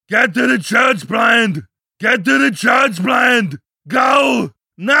Get to the church blind! Get to the church blind! Go!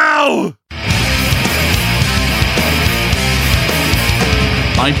 Now!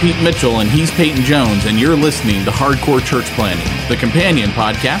 I'm Pete Mitchell, and he's Peyton Jones, and you're listening to Hardcore Church Planning, the companion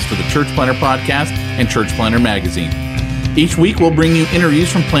podcast to the Church Planter Podcast and Church Planter Magazine. Each week, we'll bring you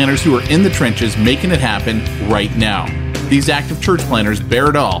interviews from planners who are in the trenches making it happen right now. These active church planners bear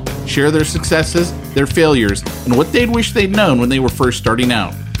it all, share their successes, their failures, and what they'd wish they'd known when they were first starting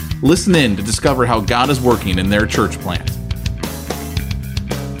out. Listen in to discover how God is working in their church plant.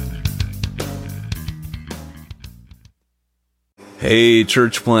 Hey,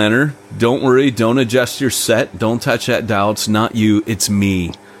 church planner, don't worry, don't adjust your set, don't touch that dial, it's not you, it's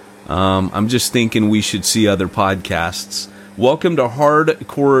me. I'm just thinking we should see other podcasts. Welcome to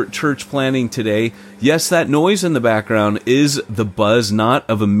Hardcore Church Planning today. Yes, that noise in the background is the buzz, not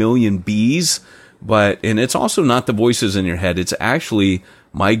of a million bees, and it's also not the voices in your head, it's actually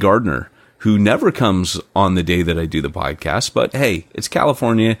my gardener, who never comes on the day that I do the podcast, but hey, it's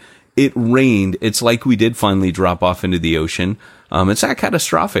California, it rained, it's like we did finally drop off into the ocean. It's that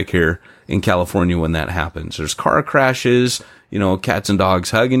catastrophic here in California when that happens. There's car crashes, cats and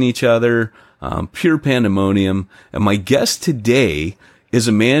dogs hugging each other, pure pandemonium. And my guest today is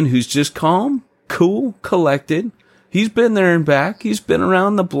a man who's just calm, cool, collected. He's been there and back. He's been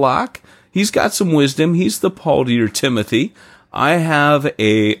around the block. He's got some wisdom. He's the Paul to your Timothy. I have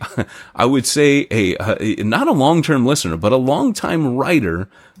I would say not a long-term listener, but a long-time writer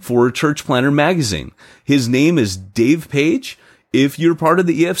for Church Planter Magazine. His name is Dave Page. If you're part of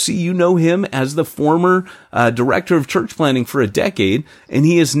the EFC, you know him as the former director of church planning for a decade, and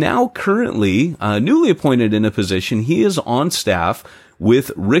he is now currently newly appointed in a position. He is on staff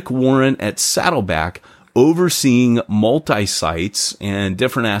with Rick Warren at Saddleback, overseeing multi-sites and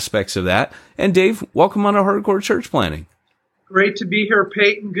different aspects of that. And Dave, welcome on to Hardcore Church Planning. Great to be here,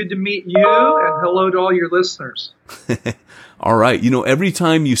 Peyton. Good to meet you, and hello to all your listeners. All right. Every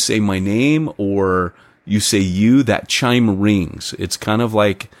time you say my name or you say you, that chime rings. It's kind of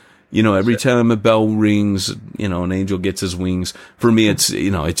like, every time a bell rings, an angel gets his wings. For me, it's,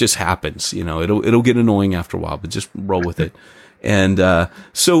 it just happens. It'll get annoying after a while, but just roll with it. And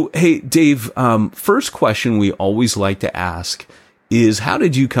so, hey, Dave, first question we always like to ask is, how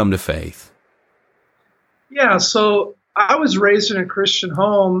did you come to faith? Yeah, so I was raised in a Christian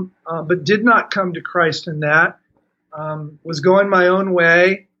home, but did not come to Christ in that. Was going my own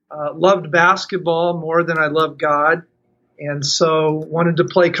way, loved basketball more than I loved God, and so wanted to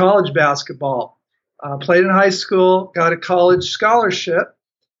play college basketball. Played in high school, got a college scholarship.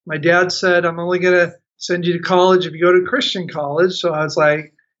 My dad said, I'm only going to send you to college if you go to Christian college. So I was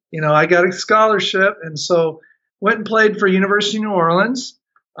like, I got a scholarship, and so went and played for University of New Orleans.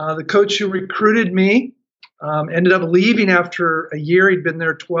 The coach who recruited me ended up leaving after a year. He'd been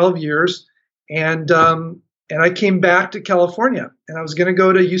there 12 years. And I came back to California, and I was going to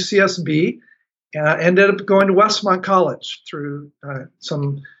go to UCSB. And I ended up going to Westmont College through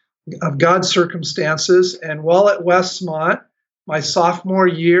some of God's circumstances. And while at Westmont, my sophomore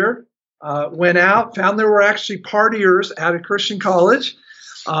year, went out, found there were actually partiers at a Christian college.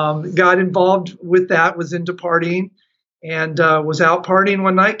 Got involved with that, was into partying, and was out partying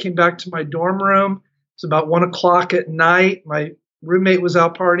one night, came back to my dorm room. It's about 1:00 at night. My roommate was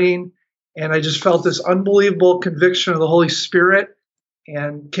out partying, and I just felt this unbelievable conviction of the Holy Spirit,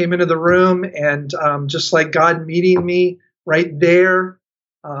 and came into the room, and just like God meeting me right there,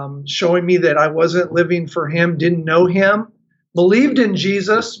 showing me that I wasn't living for Him, didn't know Him, believed in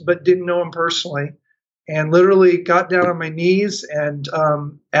Jesus, but didn't know Him personally, and literally got down on my knees and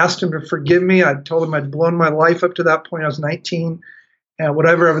asked Him to forgive me. I told Him I'd blown my life up to that point. I was 19. And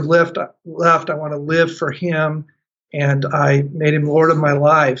whatever I would left, I want to live for Him. And I made Him Lord of my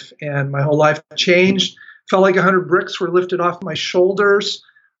life. And my whole life changed. Felt like 100 bricks were lifted off my shoulders.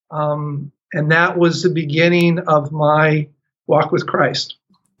 And that was the beginning of my walk with Christ.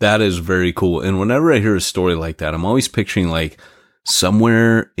 That is very cool. And whenever I hear a story like that, I'm always picturing like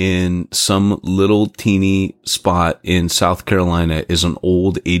somewhere in some little teeny spot in South Carolina is an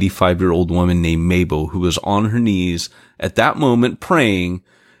old 85-year-old woman named Mabel who was on her knees at that moment praying,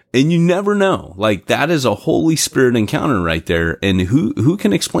 and you never know. Like, that is a Holy Spirit encounter right there. And who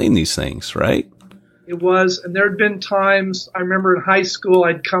can explain these things, right? It was, and there had been times, I remember in high school,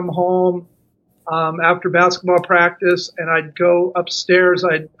 I'd come home after basketball practice, and I'd go upstairs.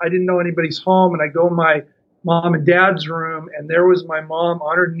 I didn't know anybody's home, and I'd go in my mom and dad's room, and there was my mom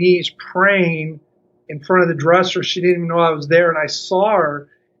on her knees praying in front of the dresser. She didn't even know I was there, and I saw her,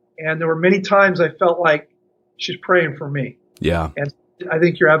 and there were many times I felt like she's praying for me. Yeah. And I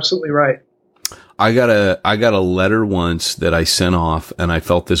think you're absolutely right. I got a letter once that I sent off, and I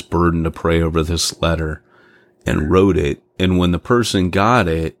felt this burden to pray over this letter and wrote it. And when the person got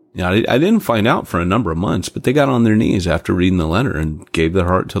it, I didn't find out for a number of months, but they got on their knees after reading the letter and gave their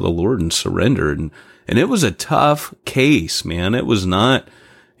heart to the Lord and surrendered. And it was a tough case, man. It was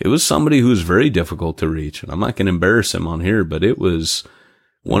somebody who was very difficult to reach. And I'm not going to embarrass him on here, but it was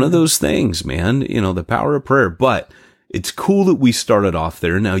one of those things, man, the power of prayer. But it's cool that we started off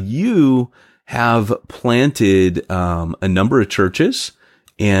there. Now you have planted, a number of churches,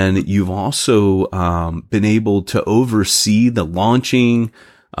 and you've also, been able to oversee the launching,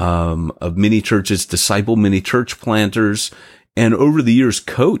 of many churches, disciple many church planters, and over the years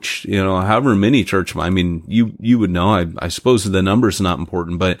coached, however many church. I mean, you would know, I suppose the number's not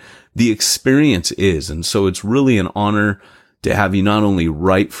important, but the experience is. And so it's really an honor to have you not only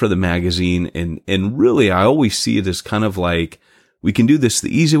write for the magazine, and really, I always see it as kind of like, we can do this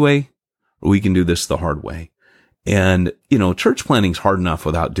the easy way, or we can do this the hard way. And, church planting's hard enough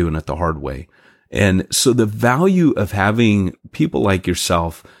without doing it the hard way. And so the value of having people like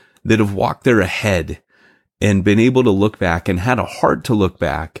yourself that have walked there ahead and been able to look back and had a heart to look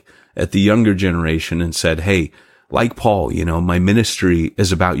back at the younger generation and said, hey, like Paul, my ministry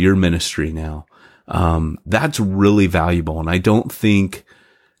is about your ministry now. That's really valuable. And I don't think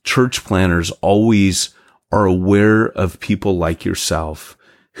church planners always are aware of people like yourself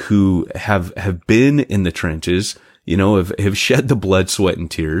who have been in the trenches, have shed the blood, sweat,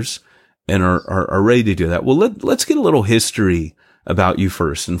 and tears, and are ready to do that. Well, let's get a little history about you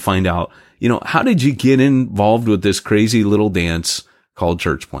first and find out, how did you get involved with this crazy little dance called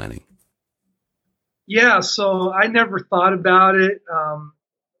church planting? Yeah, so I never thought about it.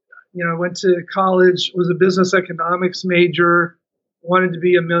 I went to college, was a business economics major, wanted to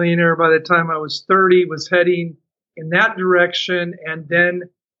be a millionaire by the time I was 30, was heading in that direction, and then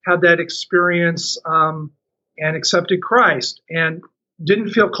had that experience and accepted Christ, and didn't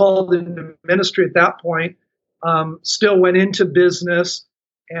feel called into ministry at that point. Still went into business,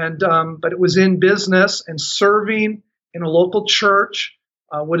 and but it was in business and serving in a local church,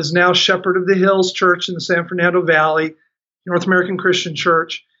 what is now Shepherd of the Hills Church in the San Fernando Valley, North American Christian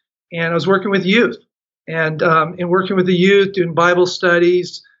Church. And I was working with youth, and in working with the youth, doing Bible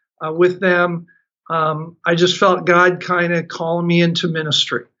studies with them, I just felt God kind of calling me into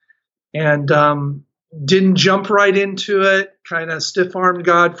ministry, and didn't jump right into it, kind of stiff-armed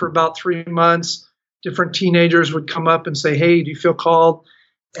God for about 3 months. Different teenagers would come up and say, hey, do you feel called?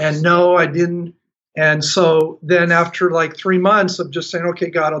 And no, I didn't. And so then after like 3 months of just saying, okay,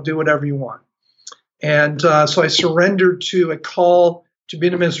 God, I'll do whatever you want. And so I surrendered to a call to be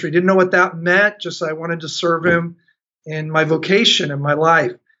in a ministry. Didn't know what that meant, just I wanted to serve him in my vocation in my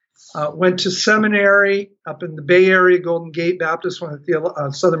life. Went to seminary up in the Bay Area, Golden Gate Baptist, one of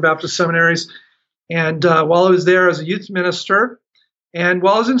the Southern Baptist seminaries. And while I was there as a youth minister, and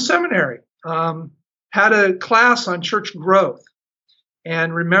while I was in seminary, had a class on church growth,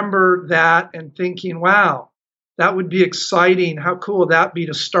 and remember that and thinking, wow, that would be exciting. How cool would that be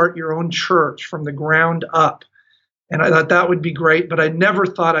to start your own church from the ground up? And I thought that would be great, but I never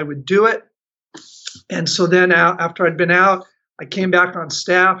thought I would do it. And so then after I'd been out, I came back on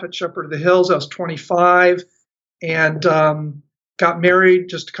staff at Shepherd of the Hills. I was 25 and got married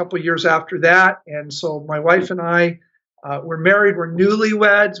just a couple of years after that. And so my wife and I were married. We're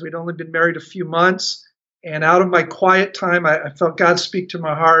newlyweds. We'd only been married a few months. And out of my quiet time, I felt God speak to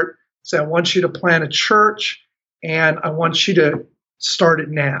my heart, say, I want you to plant a church, and I want you to start it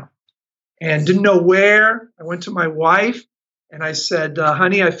now. And didn't know where. I went to my wife, and I said,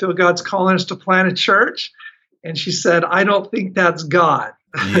 honey, I feel God's calling us to plant a church. And she said, I don't think that's God.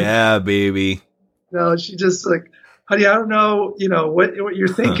 Yeah, baby. No, she just like, honey, I don't know, what you're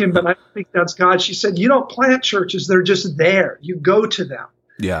thinking, but I don't think that's God. She said, you don't plant churches. They're just there. You go to them.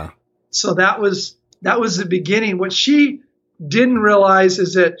 Yeah. So that was the beginning. What she didn't realize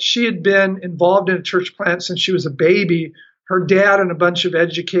is that she had been involved in a church plant since she was a baby. Her dad and a bunch of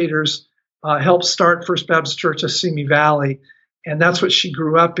educators helped start First Baptist Church of Simi Valley. And that's what she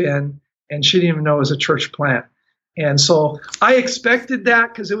grew up in. And she didn't even know it was a church plant. And so I expected that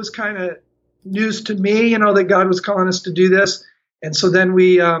because it was kind of news to me, that God was calling us to do this. And so then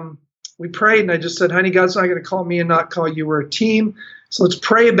we prayed, and I just said, honey, God's not going to call me and not call you. We're a team. So let's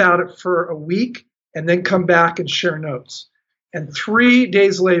pray about it for a week and then come back and share notes. And 3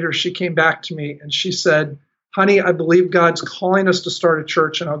 days later, she came back to me and she said, honey, I believe God's calling us to start a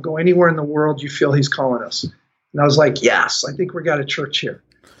church, and I'll go anywhere in the world you feel he's calling us. And I was like, yes, I think we got a church here.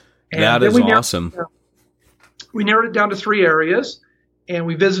 And that is awesome. We narrowed it down to 3 areas, and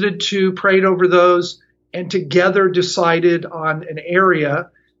we visited 2, prayed over those, and together decided on an area.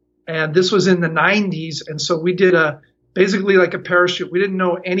 And this was in the 90s. And so we did basically like a parachute. We didn't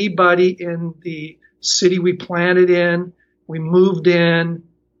know anybody in the city we planted in. We moved in.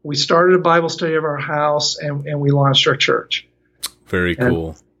 We started a Bible study of our house, and we launched our church. Very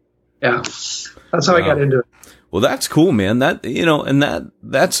cool. Yeah, that's how I got into it. Well, that's cool, man.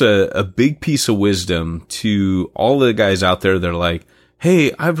 That's a big piece of wisdom to all the guys out there that are like,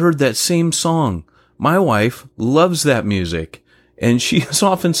 hey, I've heard that same song. My wife loves that music. And she has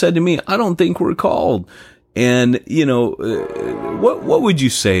often said to me, I don't think we're called. And, what would you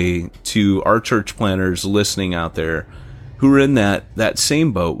say to our church planners listening out there who are in that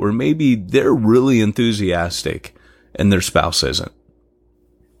same boat where maybe they're really enthusiastic and their spouse isn't?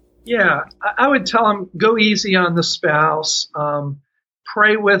 Yeah, I would tell them, go easy on the spouse.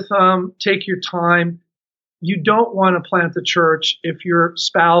 Pray with them. Take your time. You don't want to plant the church if your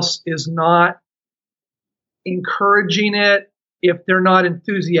spouse is not encouraging it, if they're not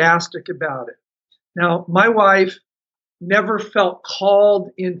enthusiastic about it. Now, my wife never felt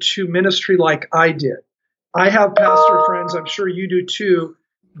called into ministry like I did. I have pastor friends, I'm sure you do too,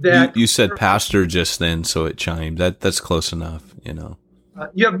 that you said pastor just then, so it chimed. That's close enough,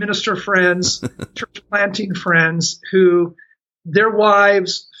 you have minister friends, church planting friends who their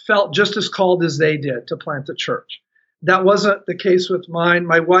wives felt just as called as they did to plant the church. That wasn't the case with mine.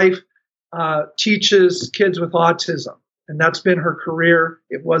 My wife teaches kids with autism, and that's been her career.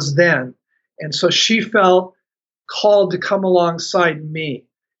 It was then. And so she felt called to come alongside me.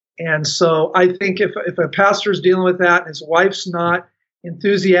 And so I think if a pastor's dealing with that and his wife's not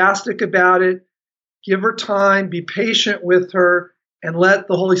enthusiastic about it, give her time, be patient with her, and let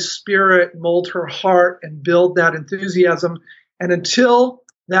the Holy Spirit mold her heart and build that enthusiasm. And until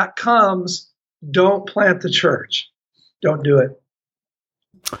that comes, don't plant the church. Don't do it.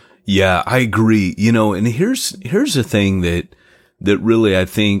 Yeah, I agree. And here's the thing that really, I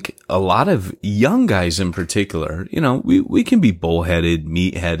think a lot of young guys in particular, we can be bullheaded,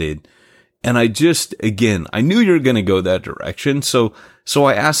 meat-headed. And I knew you were going to go that direction. So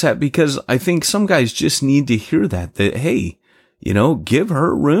I asked that because I think some guys just need to hear that, hey, give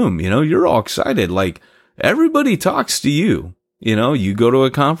her room. You're all excited. Like everybody talks to you, you go to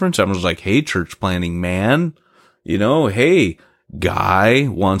a conference. Everyone's like, hey, church planning man, hey, guy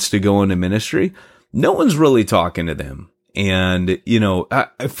wants to go into ministry. No one's really talking to them. And,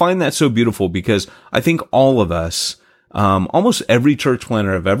 I find that so beautiful because I think all of us, almost every church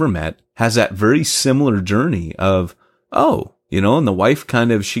planner I've ever met has that very similar journey of, and the wife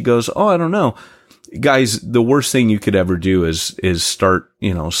she goes, I don't know. Guys, the worst thing you could ever do is start,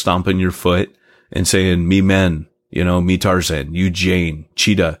 stomping your foot and saying, me men, me Tarzan, you Jane,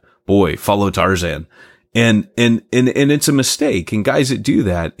 cheetah, boy, follow Tarzan. And it's a mistake. And guys that do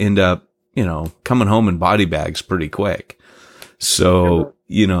that end up, coming home in body bags pretty quick. So,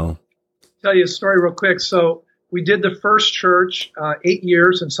 Tell you a story real quick. So we did the first church, 8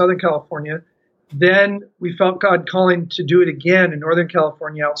 years in Southern California. Then we felt God calling to do it again in Northern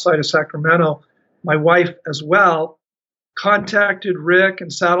California outside of Sacramento. My wife as well contacted Rick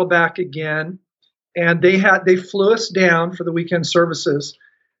and Saddleback again. And they flew us down for the weekend services.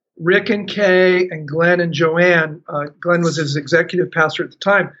 Rick and Kay and Glenn and Joanne, Glenn was his executive pastor at the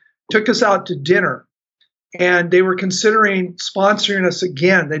time, took us out to dinner. And they were considering sponsoring us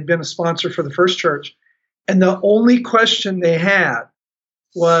again. They'd been a sponsor for the first church. And the only question they had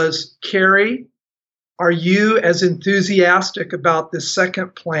was, Carrie, are you as enthusiastic about this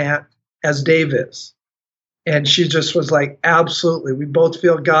second plant as Dave is? And she just was like, absolutely. We both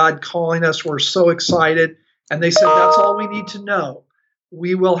feel God calling us. We're so excited. And they said, that's all we need to know.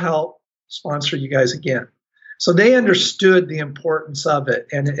 We will help sponsor you guys again. So they understood the importance of it.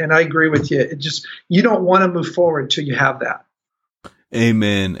 And I agree with you. You don't want to move forward till you have that.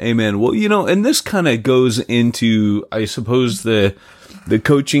 Amen. Amen. Well, and this kind of goes into, I suppose, the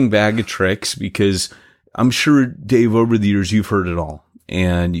coaching bag of tricks, because I'm sure, Dave, over the years, you've heard it all.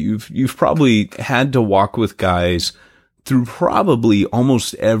 And you've probably had to walk with guys through probably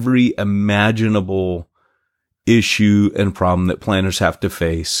almost every imaginable issue and problem that planners have to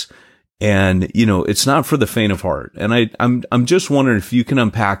face. And, it's not for the faint of heart. And I'm just wondering if you can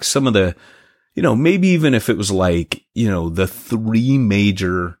unpack some of the, maybe even if it was like, the three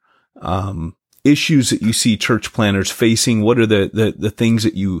major, issues that you see church planners facing. What are the things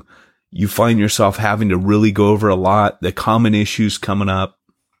that you find yourself having to really go over a lot, the common issues coming up?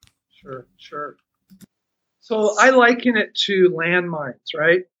 Sure. So I liken it to landmines,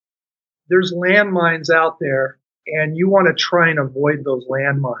 right? There's landmines out there, and you want to try and avoid those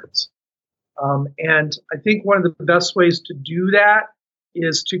landmines. And I think one of the best ways to do that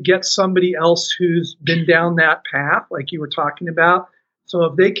is to get somebody else who's been down that path, like you were talking about, So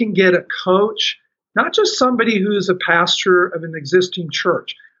if they can get a coach, not just somebody who's a pastor of an existing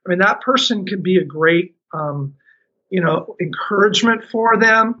church, I mean, that person can be a great, encouragement for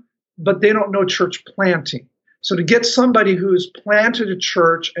them, but they don't know church planting. So to get somebody who's planted a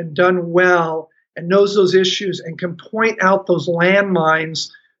church and done well and knows those issues and can point out those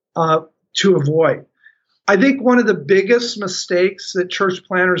landmines to avoid. I think one of the biggest mistakes that church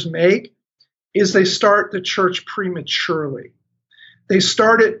planners make is they start the church prematurely. They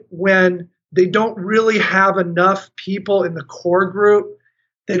start it when they don't really have enough people in the core group.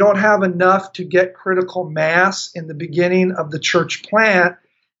 They don't have enough to get critical mass in the beginning of the church plant.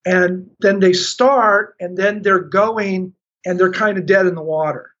 And then they start, and then they're going, and they're kind of dead in the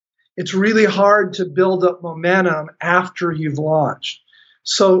water. It's really hard to build up momentum after you've launched.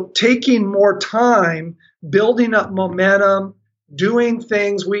 So taking more time, building up momentum, doing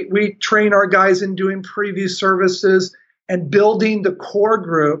things, we train our guys in doing preview services and building the core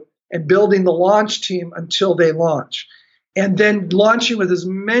group and building the launch team until they launch. And then launching with as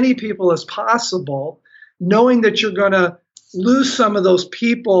many people as possible, knowing that you're going to lose some of those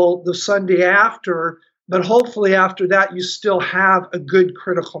people the Sunday after, but hopefully after that you still have a good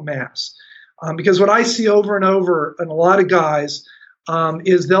critical mass. Because what I see over and over in a lot of guys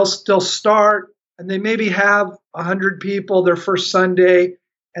is they'll start and they maybe have 100 people their first Sunday,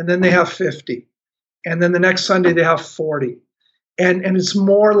 and then they have 50. And then the next Sunday they have 40. And it's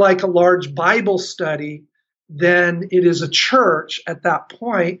more like a large Bible study than it is a church at that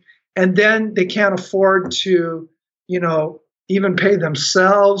point. And then they can't afford to, even pay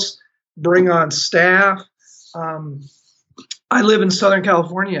themselves, bring on staff. I live in Southern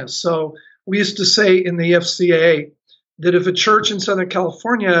California. So we used to say in the FCA that if a church in Southern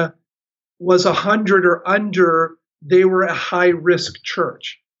California was 100 or under, they were a high-risk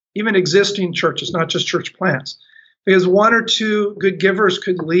church. Even existing churches, not just church plants. Because one or two good givers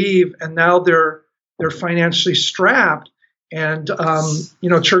could leave, and now they're financially strapped. And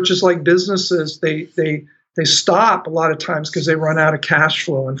churches like businesses, they stop a lot of times because they run out of cash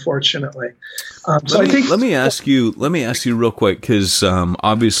flow, unfortunately. Let me ask you real quick, because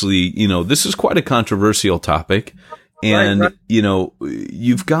obviously, this is quite a controversial topic, and right.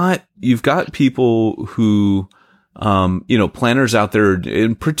 You've got people who, planners out there,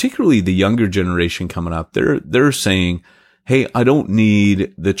 and particularly the younger generation coming up. They're saying, hey, I don't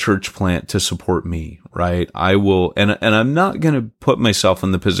need the church plant to support me, right? I will, and I'm not going to put myself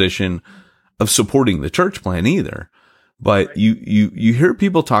in the position of supporting the church plant either. But right. You hear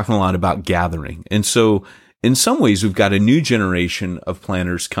people talking a lot about gathering. And so in some ways we've got a new generation of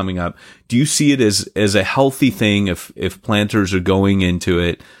planters coming up. Do you see it as a healthy thing if planters are going into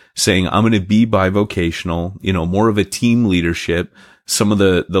it saying, I'm going to be bivocational, more of a team leadership, some of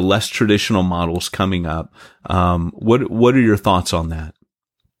the less traditional models coming up? What are your thoughts on that?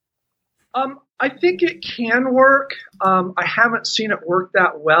 I think it can work. I haven't seen it work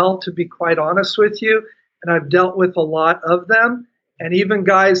that well, to be quite honest with you. And I've dealt with a lot of them. And even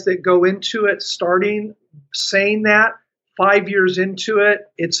guys that go into it saying that 5 years into it,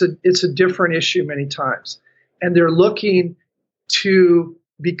 it's a different issue many times. And they're looking to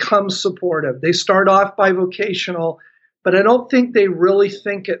become supportive. They start off bivocational, but I don't think they really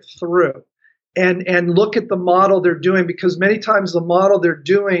think it through and look at the model they're doing, because many times the model they're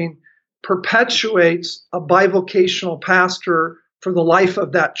doing perpetuates a bivocational pastor for the life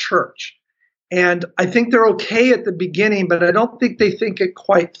of that church. And I think they're okay at the beginning, but I don't think they think it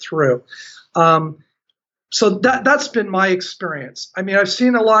quite through. So that's been my experience. I mean, I've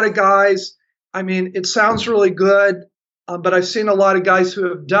seen a lot of guys, it sounds really good, but I've seen a lot of guys who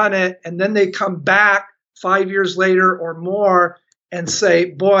have done it, and then they come back 5 years later or more and say,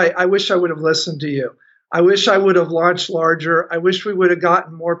 boy, I wish I would have listened to you. I wish I would have launched larger. I wish we would have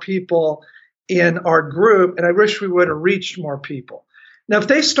gotten more people in our group, and I wish we would have reached more people. Now, if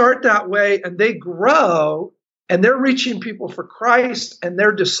they start that way and they grow and they're reaching people for Christ and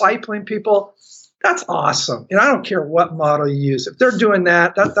they're discipling people, that's awesome. And I don't care what model you use. If they're doing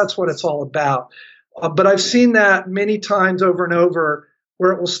that, that's what it's all about. But I've seen that many times over and over,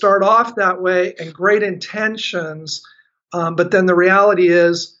 where it will start off that way and great intentions. But then the reality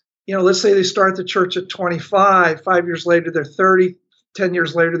is, let's say they start the church at 25, 5 years later, they're 30, 10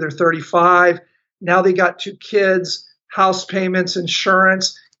 years later, they're 35. Now they got 2 kids, house payments,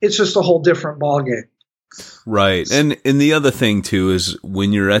 insurance. It's just a whole different ballgame. Right. And the other thing too is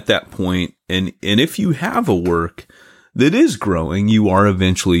when you're at that point, and if you have a work that is growing, you are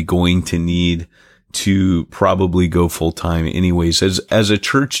eventually going to need to probably go full time anyways, as a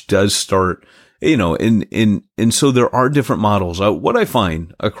church does start, and so there are different models. What I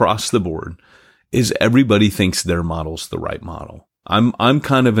find across the board is everybody thinks their model's the right model. I'm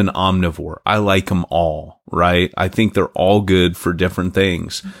kind of an omnivore. I like them all, right? I think they're all good for different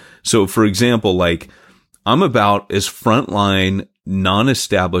things. So for example, like I'm about as frontline,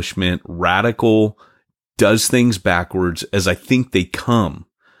 non-establishment, radical, does things backwards as I think they come,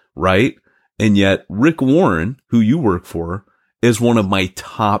 right? And yet Rick Warren, who you work for, is one of my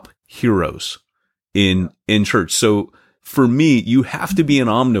top heroes in church. So for me, you have to be an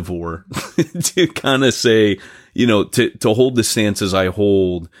omnivore to kind of say, you know, to hold the stances I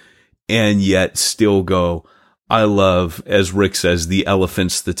hold and yet still go, I love, as Rick says, the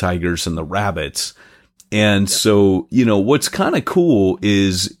elephants, the tigers, and the rabbits. And so, you know, what's kind of cool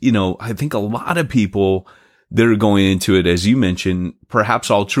is, you know, I think a lot of people, they're going into it, as you mentioned, perhaps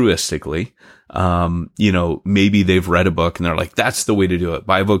altruistically. You know, maybe they've read a book and they're like, that's the way to do it.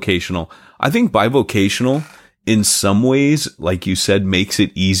 Bivocational. I think bivocational in some ways, like you said, makes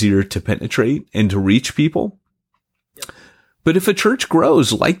it easier to penetrate and to reach people. But if a church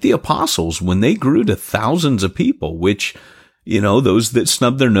grows like the apostles, when they grew to thousands of people, which, you know, those that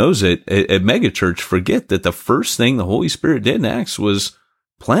snub their nose at megachurch forget that the first thing the Holy Spirit did in Acts was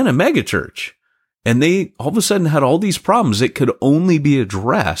plant a megachurch. And they all of a sudden had all these problems that could only be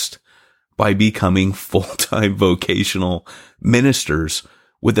addressed by becoming full-time vocational ministers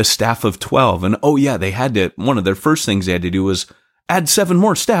with a staff of 12. And oh yeah, they had to, one of their first things they had to do was add 7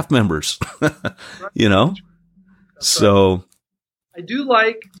 more staff members, you know? So I do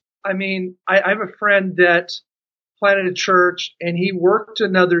like, I mean, I have a friend that planted a church and he worked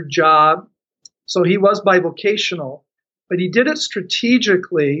another job. So he was bivocational, but he did it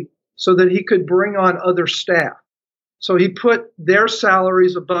strategically so that he could bring on other staff. So he put their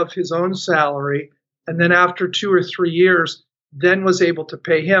salaries above his own salary. And then after 2 or 3 years, then was able to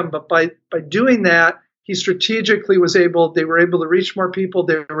pay him. But by doing that, he strategically they were able to reach more people.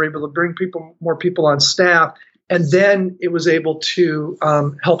 They were able to bring more people on staff. And then it was able to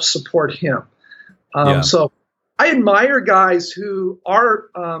help support him. So I admire guys who are,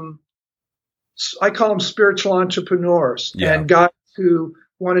 I call them spiritual entrepreneurs, and guys who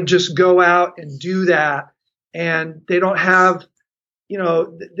want to just go out and do that. And they don't have, you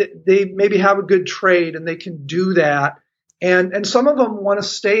know, they maybe have a good trade and they can do that. And some of them want to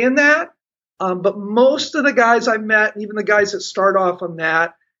stay in that. But most of the guys I met, even the guys that start off on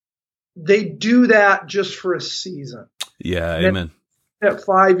that, they do that just for a season. Yeah, amen. At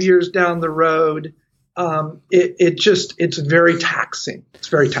 5 years down the road, it's very taxing. It's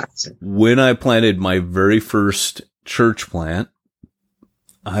very taxing. When I planted my very first church plant,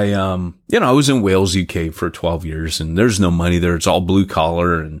 I was in Wales, UK for 12 years and there's no money there. It's all blue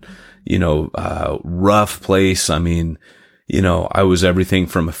collar and, you know, rough place. I mean, you know, I was everything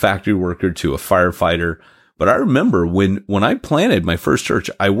from a factory worker to a firefighter. But I remember when I planted my first church,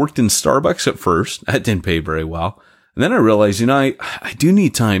 I worked in Starbucks at first. That didn't pay very well. And then I realized, you know, I do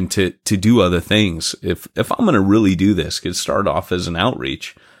need time to do other things. If I'm going to really do this, could start off as an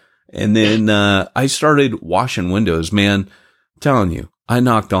outreach. And then, I started washing windows, man, I'm telling you, I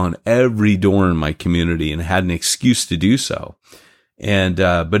knocked on every door in my community and had an excuse to do so. And,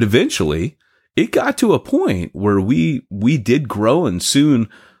 but eventually it got to a point where we did grow, and soon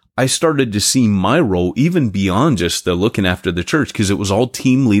I started to see my role even beyond just the looking after the church, because it was all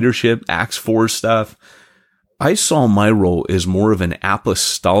team leadership, Acts 4 stuff. I saw my role as more of an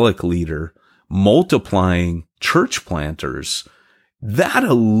apostolic leader, multiplying church planters. That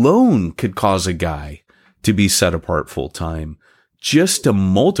alone could cause a guy to be set apart full time, just to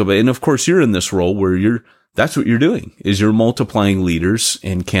multiply. And of course, you're in this role where that's what you're doing, is you're multiplying leaders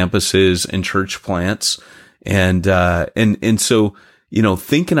in campuses and church plants. And so, you know,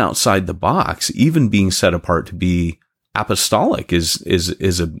 thinking outside the box, even being set apart to be apostolic is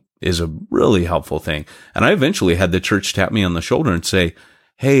a really helpful thing. And I eventually had the church tap me on the shoulder and say,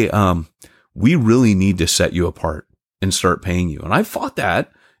 hey, we really need to set you apart and start paying you. And I fought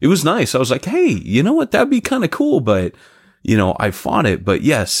that. It was nice. I was like, hey, you know what? That'd be kind of cool. But, you know, I fought it. But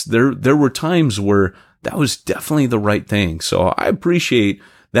yes, there were times where that was definitely the right thing. So I appreciate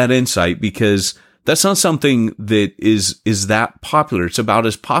that insight, because that's not something that is that popular. It's about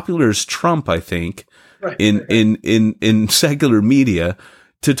as popular as Trump, I think, right, in secular media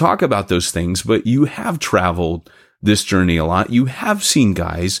to talk about those things. But you have traveled this journey a lot. You have seen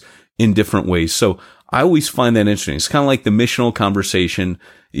guys in different ways. So I always find that interesting. It's kind of like the missional conversation.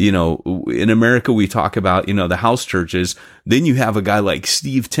 You know, in America, we talk about, you know, the house churches. Then you have a guy like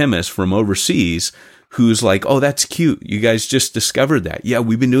Steve Timmis from overseas who's like, oh, that's cute. You guys just discovered that. Yeah,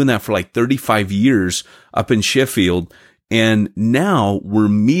 we've been doing that for like 35 years up in Sheffield. And now we're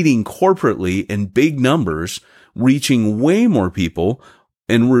meeting corporately in big numbers, reaching way more people.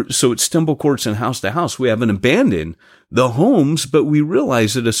 And so it's temple courts and house to house. We haven't abandoned the homes, but we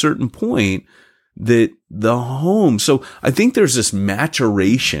realize at a certain point that the home. So I think there's this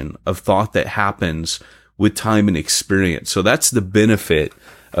maturation of thought that happens with time and experience. So that's the benefit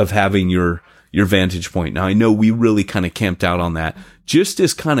of having your vantage point. Now I know we really kind of camped out on that. Just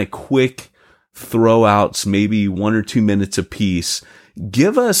as kind of quick throwouts, maybe 1 or 2 minutes apiece.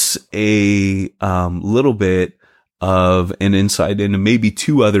 Give us a little bit of an insight into maybe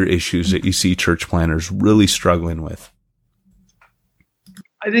 2 other issues that you see church planners really struggling with.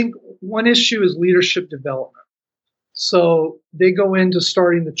 I think one issue is leadership development. So they go into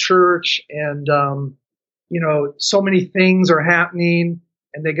starting the church and, so many things are happening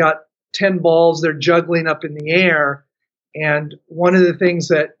and they got 10 balls they're juggling up in the air. And one of the things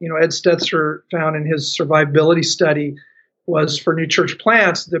that, Ed Stetzer found in his survivability study was for new church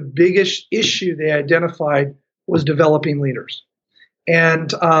plants, the biggest issue they identified was developing leaders.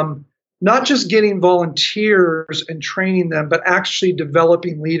 And not just getting volunteers and training them, but actually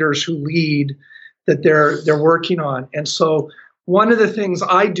developing leaders who lead that they're working on. And so one of the things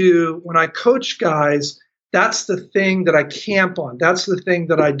I do when I coach guys, that's the thing that I camp on. That's the thing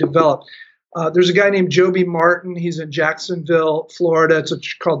that I develop. There's a guy named Joby Martin. He's in Jacksonville, Florida.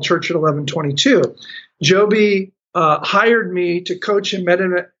 It's called Church at 1122. Joby hired me to coach him at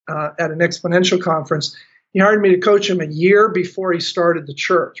an exponential conference. He hired me to coach him a year before he started the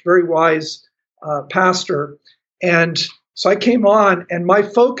church. Very wise pastor. And so I came on, and my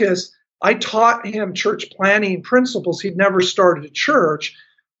focus, I taught him church planning principles. He'd never started a church,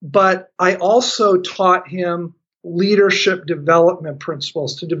 but I also taught him leadership development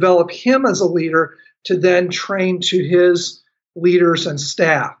principles to develop him as a leader to then train to his leaders and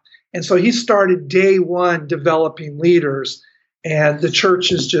staff. And so he started day one developing leaders. And the church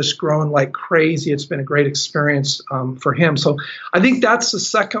has just grown like crazy. It's been a great experience for him. So I think that's the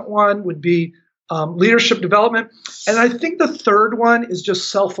second one would be leadership development. And I think the third one is just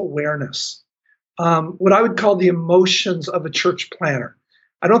self-awareness, what I would call the emotions of a church planner.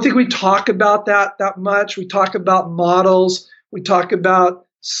 I don't think we talk about that much. We talk about models. We talk about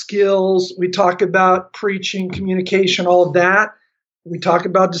skills. We talk about preaching, communication, all of that. We talk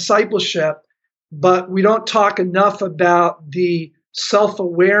about discipleship. But we don't talk enough about the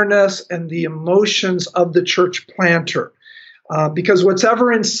self-awareness and the emotions of the church planter. Because what's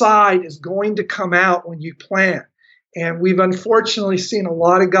ever inside is going to come out when you plant. And we've unfortunately seen a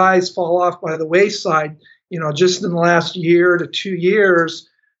lot of guys fall off by the wayside, just in the last year to 2 years,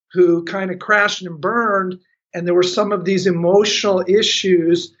 who kind of crashed and burned. And there were some of these emotional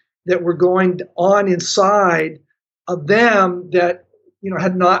issues that were going on inside of them that,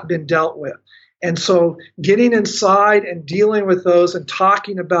 had not been dealt with. And so getting inside and dealing with those and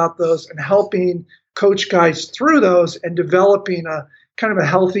talking about those and helping coach guys through those and developing a kind of a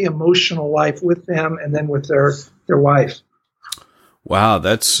healthy emotional life with them and then with their wife. Wow,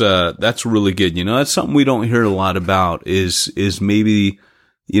 that's really good. That's something we don't hear a lot about is maybe,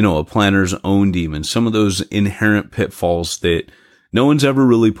 a planner's own demons, some of those inherent pitfalls that no one's ever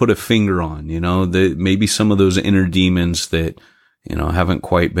really put a finger on, that maybe some of those inner demons that haven't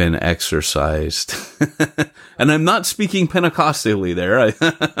quite been exercised. And I'm not speaking Pentecostally there.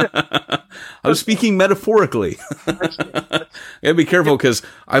 I was speaking metaphorically. Gotta be careful because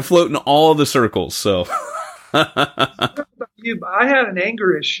I float in all the circles. So I had an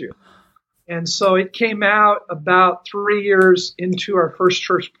anger issue. And so it came out about 3 years into our first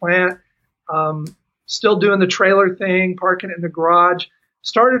church plant, still doing the trailer thing, parking it in the garage,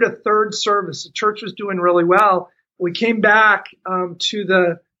 started a third service. The church was doing really well. We came back to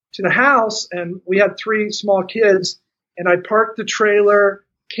the house, and we had 3 small kids, and I parked the trailer,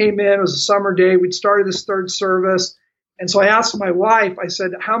 came in, it was a summer day, we'd started this third service, and so I asked my wife, I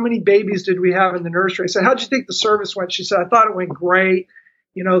said, how many babies did we have in the nursery? I said, how'd you think the service went? She said, I thought it went great.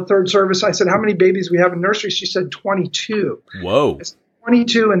 Third service, I said, how many babies we have in nursery? She said, 22. Whoa. I said,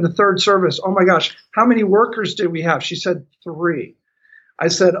 22 in the third service. Oh my gosh. How many workers did we have? She said, 3. I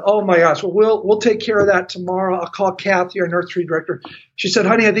said, oh my gosh, well, we'll take care of that tomorrow. I'll call Kathy, our nursery director. She said,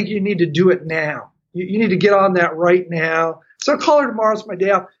 honey, I think you need to do it now. You need to get on that right now. So I'll call her tomorrow. It's my day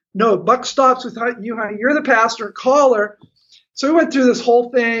off. No, buck stops with you, honey. You're the pastor. Call her. So we went through this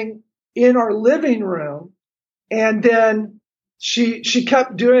whole thing in our living room, and then she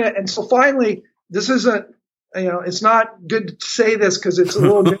kept doing it. And so finally, this isn't, it's not good to say this because it's a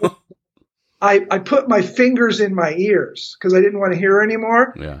little bit. I put my fingers in my ears because I didn't want to hear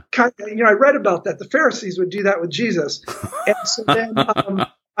anymore. Yeah. I read about that. The Pharisees would do that with Jesus. And so then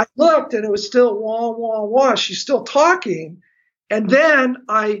I looked, and it was still wah, wah, wah. She's still talking. And then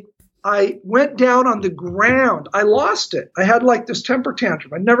I went down on the ground. I lost it. I had like this temper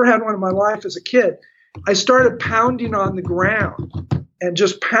tantrum. I never had one in my life as a kid. I started pounding on the ground and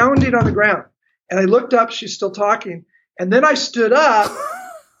just pounding on the ground. And I looked up, she's still talking. And then I stood up,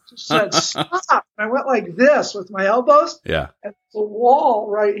 said, stop. I went like this with my elbows. Yeah. And the wall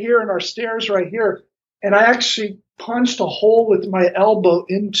right here and our stairs right here. And I actually punched a hole with my elbow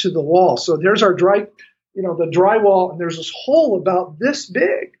into the wall. So there's our the drywall, and there's this hole about this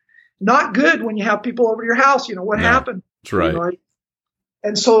big. Not good when you have people over to your house. What happened? That's right.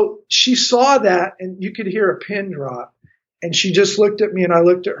 And so she saw that, and you could hear a pin drop. And she just looked at me, and I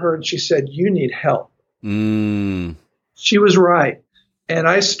looked at her, and she said, you need help. She was right. And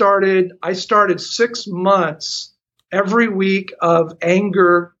I started 6 months every week of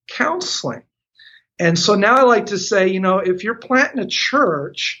anger counseling. And so now I like to say, if you're planting a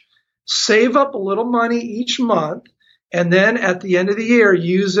church, save up a little money each month, and then at the end of the year,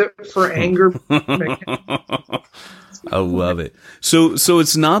 use it for anger. I love it. So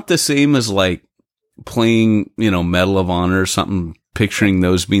it's not the same as like playing, Medal of Honor or something, picturing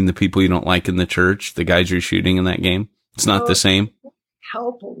those being the people you don't like in the church, the guys you're shooting in that game. It's not the same.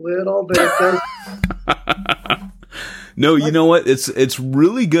 Help a little, but it does. No, you know what? It's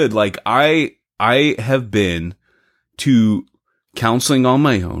really good. Like I have been to counseling on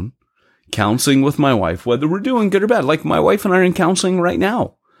my own, counseling with my wife, whether we're doing good or bad. Like my wife and I are in counseling right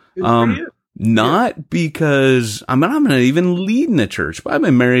now. Not because I'm not even leading a church, but I've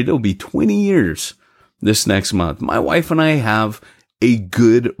been married. It'll be 20 years this next month. My wife and I have a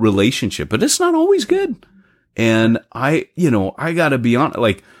good relationship, but it's not always good. And I gotta be honest,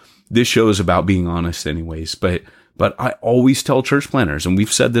 like this show is about being honest anyways, but I always tell church planners, and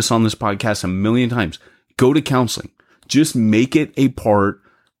we've said this on this podcast a million times, go to counseling. Just make it a part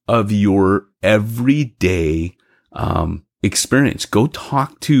of your everyday, experience. Go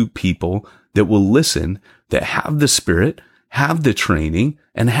talk to people that will listen, that have the Spirit, have the training,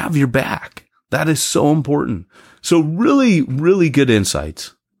 and have your back. That is so important. So really, really good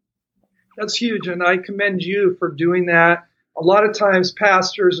insights. That's huge. And I commend you for doing that. A lot of times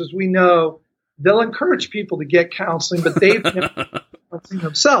pastors, as we know, they'll encourage people to get counseling, but they've never counseling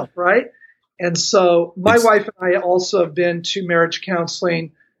themselves, right? And so my wife and I also have been to marriage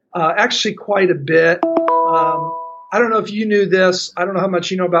counseling, actually quite a bit. I don't know if you knew this. I don't know how much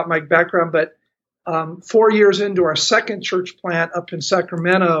you know about my background, but 4 years into our second church plant up in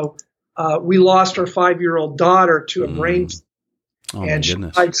Sacramento, we lost our 5-year-old daughter to a brain tumor. Oh, and she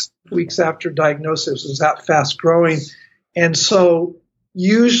died weeks after diagnosis. It was that fast growing. And so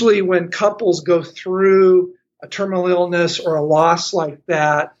usually when couples go through a terminal illness or a loss like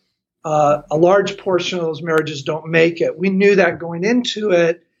that, a large portion of those marriages don't make it. We knew that going into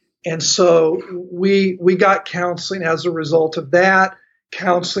it. And so we got counseling as a result of that,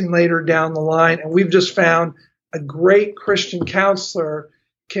 counseling later down the line. And we've just found a great Christian counselor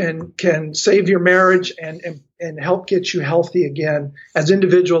can save your marriage and help get you healthy again as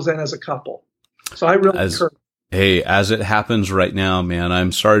individuals and as a couple. So I really encourage. Hey, as it happens right now, man,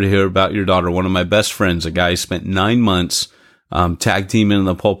 I'm sorry to hear about your daughter. One of my best friends, a guy spent 9 months tag teaming in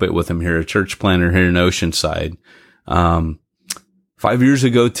the pulpit with him here, a church planner here in Oceanside. 5 years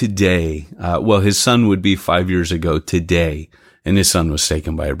ago today, his son would be 5 years ago today, and his son was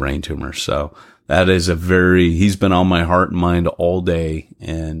taken by a brain tumor. So that is he's been on my heart and mind all day.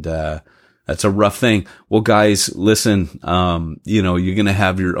 And, that's a rough thing. Well, guys, listen, you're going to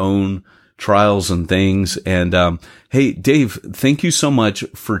have your own trials and things. And, hey, Dave, thank you so much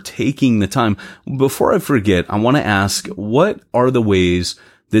for taking the time. Before I forget, I want to ask, what are the ways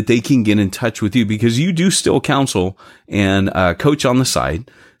that they can get in touch with you? Because you do still counsel and, coach on the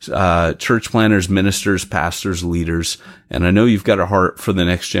side, church planners, ministers, pastors, leaders. And I know you've got a heart for the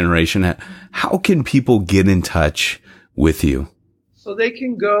next generation. How can people get in touch with you? So they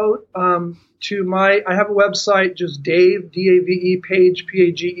can go, to I have a website, just Dave, D-A-V-E, Page,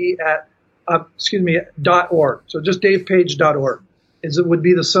 P-A-G-E .org. So just davepage.org would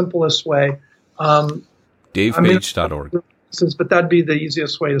be the simplest way. Davepage.org. But that'd be the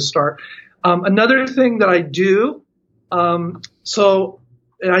easiest way to start. Another thing that I do, and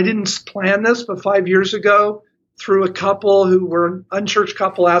I didn't plan this, but 5 years ago, through a couple who were an unchurched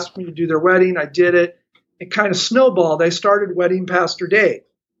couple asked me to do their wedding. I did it. It kind of snowballed. I started Wedding Pastor Dave,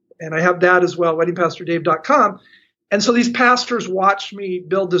 and I have that as well, weddingpastordave.com. And so these pastors watched me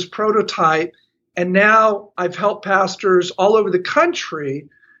build this prototype, and now I've helped pastors all over the country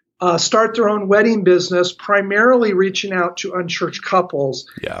start their own wedding business, primarily reaching out to unchurched couples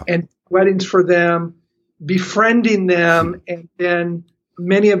and weddings for them, befriending them, and then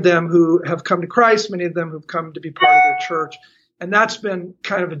many of them who have come to Christ, many of them who've come to be part of their church. And that's been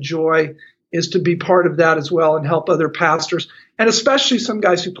kind of a joy, is to be part of that as well and help other pastors, and especially some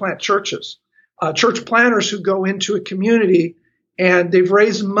guys who plant churches. church planners who go into a community and they've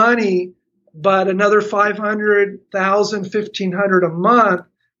raised money, but another $500, $1,000, $1,500 a month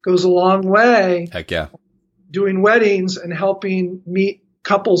goes a long way. Heck yeah. Doing weddings and helping meet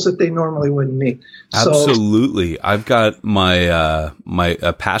couples that they normally wouldn't meet. Absolutely. So, I've got my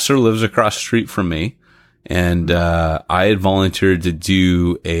pastor lives across the street from me, and I had volunteered to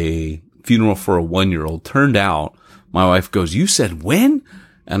do a funeral for a 1-year-old. Turned out my wife goes, "You said when?"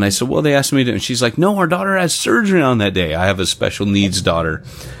 And I said, "Well, they asked me to," and she's like, "No, our daughter has surgery on that day." I have a special needs daughter,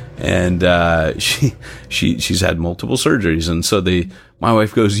 and she's had multiple surgeries. And so my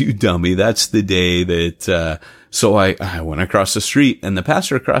wife goes, "You dummy, that's the day that," so I went across the street, and the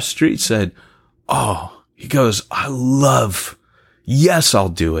pastor across the street said, "Oh," he goes, "Yes, I'll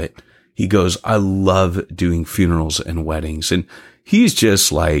do it." He goes, "I love doing funerals and weddings." And he's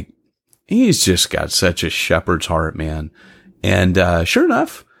just got such a shepherd's heart, man. And, sure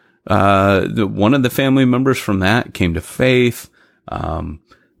enough, one of the family members from that came to faith.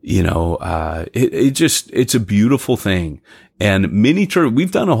 It's a beautiful thing. And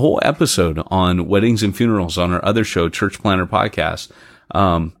we've done a whole episode on weddings and funerals on our other show, Church Planner Podcast,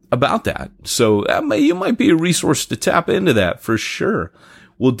 about that. So you might be a resource to tap into that for sure.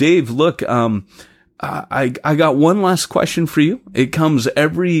 Well, Dave, look, I got one last question for you. It comes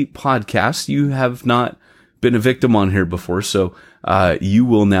every podcast. You have not been a victim on here before, so you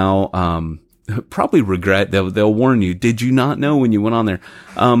will now probably regret. They'll warn you. Did you not know when you went on there?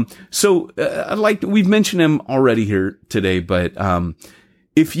 We've mentioned him already here today, but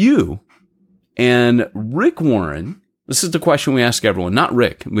if you and Rick Warren, this is the question we ask everyone, not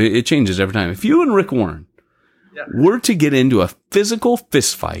Rick. It changes every time. If you and Rick Warren were to get into a physical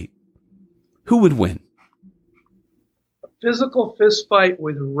fist fight, who would win? A physical fist fight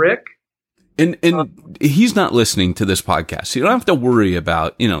with Rick? And he's not listening to this podcast, so you don't have to worry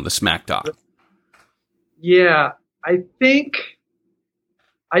about, the smack talk. Yeah, I think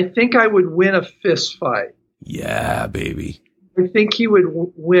I would win a fist fight. Yeah, baby. I think he would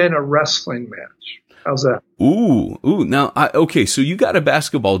win a wrestling match. How's that? Ooh. Now, okay, so you got a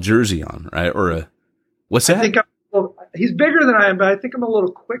basketball jersey on, right? Or what's that? I think he's bigger than I am, but I think I'm a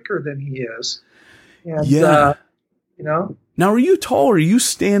little quicker than he is. And, yeah. Now, are you tall or are you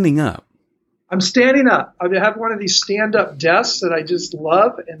standing up? I'm standing up. I have one of these stand-up desks that I just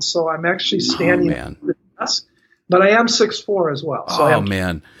love, and so I'm actually standing up the desk. But I am 6'4" as well. So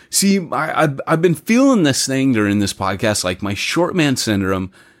man. See, I've been feeling this thing during this podcast, like my short man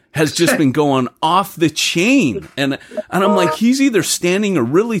syndrome has just been going off the chain. And I'm like, he's either standing or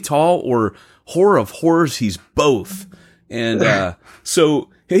really tall, or horror of horrors, he's both. And so,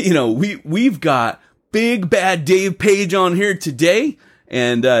 we've got Big Bad Dave Page on here today.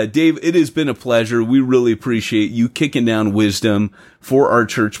 And Dave, it has been a pleasure. We really appreciate you kicking down wisdom for our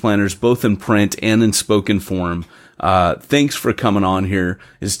church planners, both in print and in spoken form. Thanks for coming on here.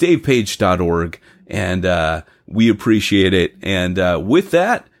 It's davepage.org, and we appreciate it. And with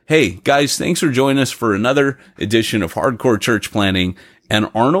that, hey, guys, thanks for joining us for another edition of Hardcore Church Planning. And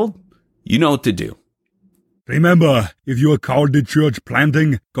Arnold, you know what to do. Remember, if you are called to church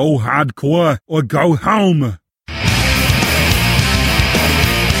planting, go hardcore or go home.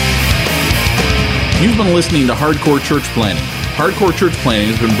 You've been listening to Hardcore Church Planning. Hardcore Church Planning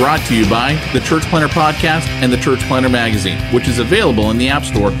has been brought to you by the Church Planner Podcast and the Church Planner Magazine, which is available in the App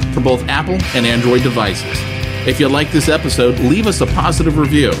Store for both Apple and Android devices. If you like this episode, leave us a positive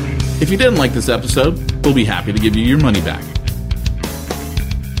review. If you didn't like this episode, we'll be happy to give you your money back.